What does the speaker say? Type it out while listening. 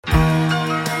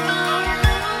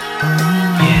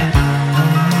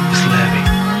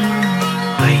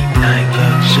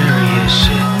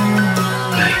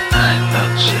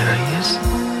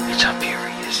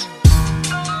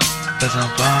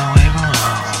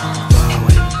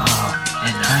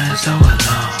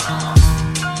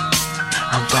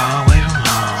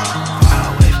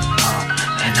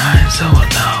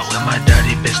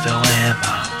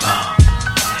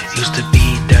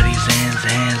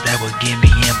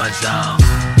my zone.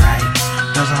 Right?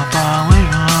 Cause I'm far away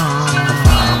from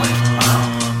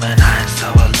home, and I'm so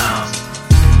alone.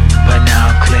 But now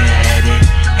I'm clear-headed,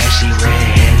 and she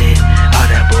red-headed. All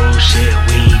that bullshit,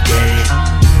 we did it.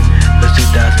 But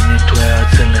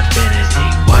 2012 till infinity.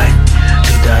 What?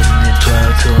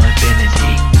 2012 till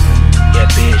infinity. Yeah,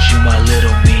 bitch, you my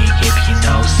little me. Give you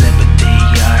no sympathy.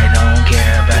 I don't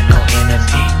care about no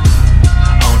enemy.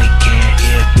 Only care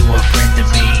if you a friend to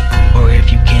me, or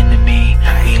if you kin to me.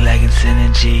 We lacking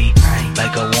synergy.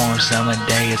 Like a warm summer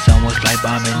day, it's almost like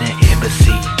bombing an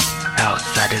embassy.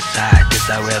 Outside the side, this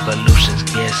how revolutions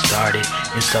get started,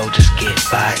 and soldiers get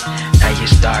fight. Now you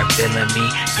start feeling me,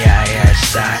 yeah, I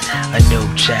outside a new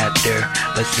chapter,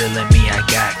 but still in me I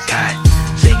got caught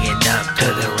singing up to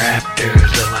the raptors.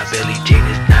 Look, my Billie Jean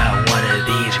is not one of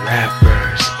these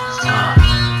rappers.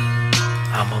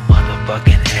 I'm a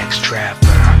motherfucking ex-trapper.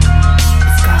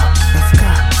 Let's go, let's go,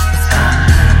 let's go.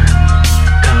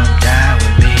 Come die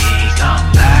with me, come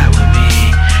lie with me.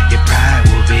 Your pride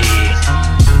will be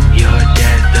your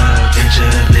death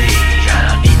eventually.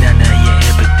 I don't need none of your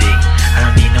empathy. I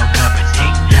don't need no company.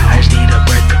 I just need a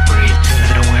breath to breathe.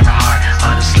 Instead of wearing my heart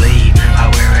on the sleeve, I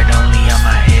wear it only on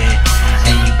my head.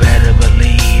 And you better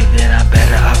believe that I'm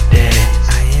better off dead.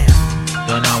 I am.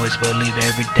 Don't always believe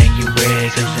everything you read,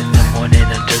 cause in the morning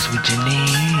I'm just what you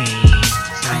need.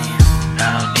 I am. I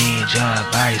don't need your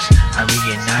advice. I'm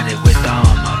reunited with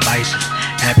all my vices.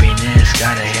 Happiness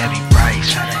got a heavy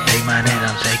price. Take mine and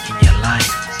I'm taking your life.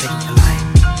 Taking your life.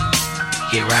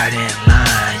 Get right in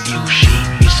line, you sheep,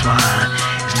 you swine.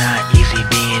 It's not easy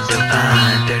being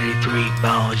divine. 33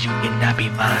 bones, you cannot be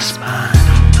my spine.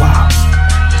 Wow.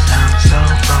 Cause I'm so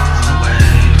far away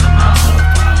from home.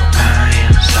 I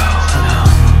am so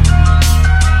alone.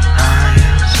 I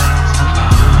am so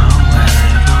far away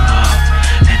from home,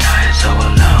 and I am so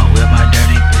alone with my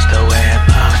dirty pistol and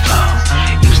my phone.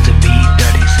 Used to be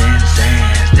 30 cents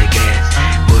to get,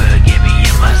 would get me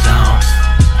in my zone.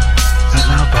 Cause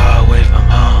I'm far away from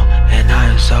home, and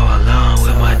I am so alone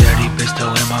with my dirty pistol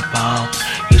and my phone.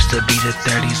 Used to be the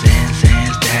 30 cents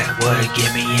that would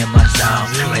get me in my zone.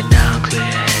 But now I'm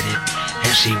clear-headed,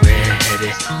 and she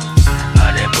red-headed.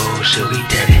 All that bullshit, we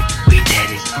did it, we did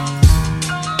it.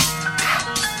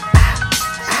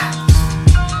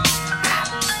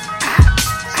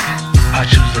 I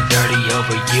choose the dirty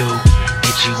over you,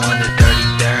 hit you on the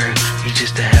 33rd. You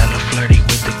just a hella flirty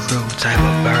with the crew type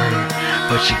of bird,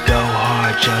 but you go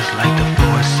hard just like the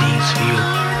Four Seas view.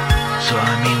 So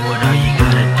I mean, what are you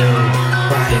gonna do?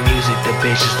 The music, the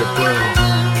bitch is the bro.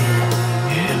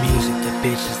 Yeah. The music, the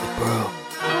bitch is the bro.